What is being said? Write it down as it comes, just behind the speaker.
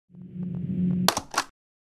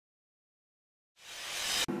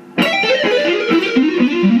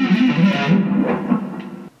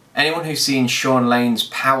anyone who's seen Shawn Lane's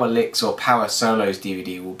Power Licks or Power Solos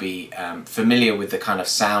DVD will be familiar with the kind of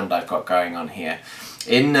sound I've got going on here.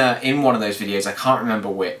 In one of those videos, I can't remember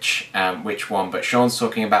which one, but Shawn's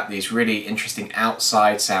talking about these really interesting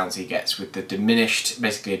outside sounds he gets with the diminished,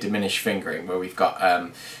 basically a diminished fingering, where we've got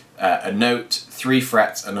a note, 3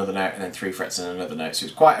 frets, another note, and then 3 frets and another note. So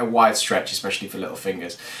it's quite a wide stretch, especially for little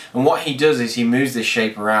fingers. And what he does is he moves this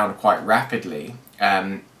shape around quite rapidly,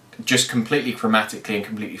 just completely chromatically and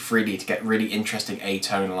completely freely to get really interesting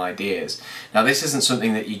atonal ideas. Now this isn't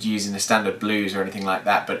something that you'd use in a standard blues or anything like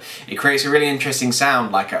that, but it creates a really interesting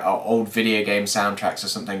sound like old video game soundtracks or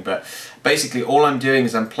something. But basically all I'm doing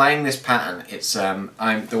is I'm playing this pattern. It's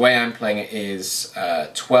the way I'm playing it is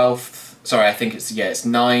 12th, sorry, I think it's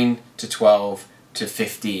 9 to 12 to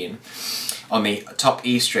 15 on the top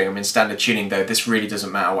E string. I'm in standard tuning, though this really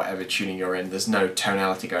doesn't matter whatever tuning you're in, there's no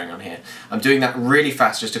tonality going on here. I'm doing that really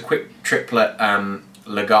fast, just a quick triplet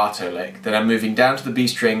legato lick, then I'm moving down to the B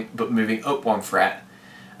string but moving up 1 fret,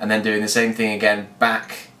 and then doing the same thing again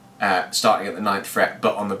back, starting at the 9th fret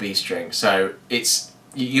but on the B string. So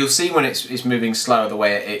you'll see when it's moving slow the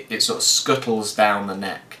way it sort of scuttles down the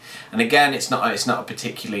neck. And again, it's not a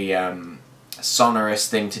particularly sonorous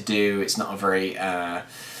thing to do. It's not a very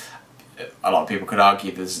a lot of people could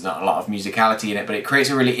argue there's not a lot of musicality in it, but it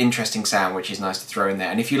creates a really interesting sound, which is nice to throw in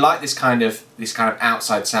there. And if you like this kind of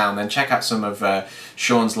outside sound, then check out some of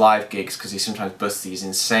Shawn's live gigs, because he sometimes busts these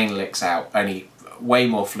insane licks out, only way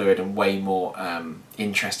more fluid and way more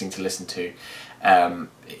interesting to listen to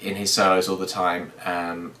in his solos all the time.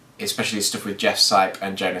 Especially stuff with Jeff Sipe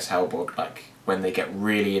and Jonas Hellborg, like when they get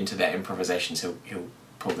really into their improvisations, he'll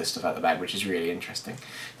pull this stuff out the bag, which is really interesting.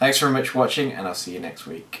 Thanks very much for watching, and I'll see you next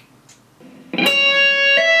week.